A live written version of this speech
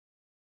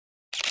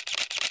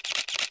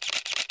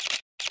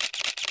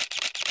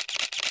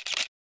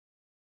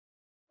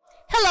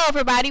Hello,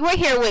 everybody. We're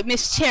here with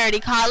Miss Charity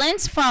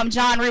Collins from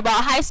John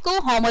Ribault High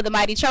School, home of the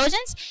Mighty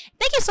Trojans.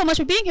 Thank you so much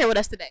for being here with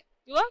us today.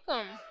 You're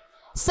welcome.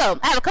 So,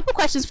 I have a couple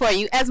questions for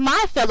you. As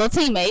my fellow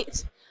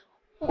teammate,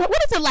 what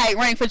is it like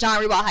running for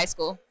John Ribault High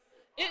School?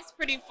 It's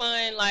pretty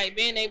fun, like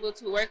being able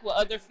to work with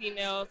other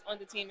females on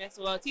the team as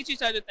well, teach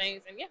each other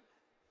things, and yeah.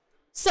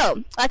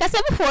 So, like I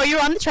said before,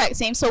 you're on the track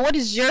team. So, what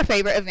is your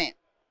favorite event?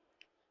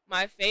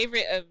 My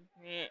favorite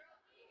event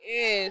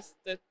is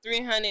the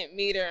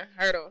 300-meter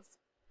hurdles.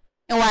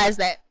 And why is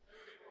that?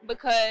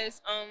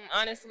 Because,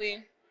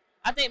 honestly,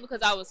 I think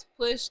because I was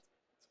pushed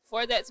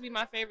for that to be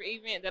my favorite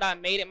event, that I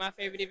made it my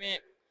favorite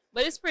event.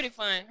 But it's pretty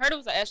fun.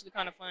 Hurdles are actually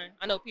kind of fun.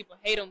 I know people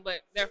hate them,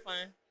 but they're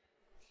fun.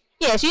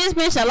 Yeah, she just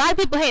mentioned a lot of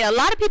people hate it. A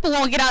lot of people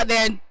won't get out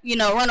there and,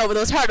 run over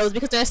those hurdles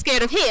because they're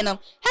scared of hitting them.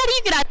 How do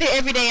you get out there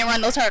every day and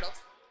run those hurdles?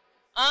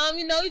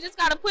 You just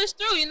got to push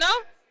through, Yeah,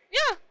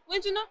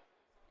 wouldn't you know?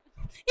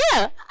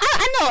 Yeah,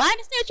 I know. I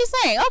understand what you're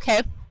saying.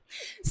 Okay.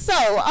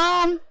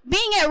 So,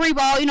 being at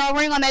Ribault,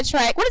 running on that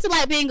track, what is it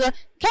like being a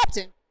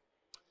captain?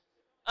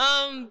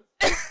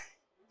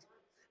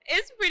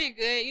 It's pretty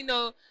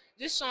good,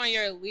 just showing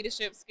your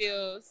leadership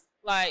skills,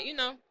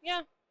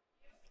 yeah.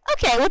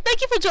 Okay, well, thank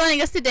you for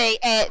joining us today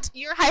at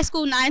your high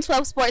school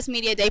 912 Sports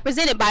Media Day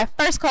presented by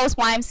First Coast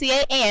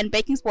YMCA and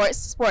Baking Sports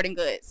Sporting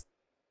Goods.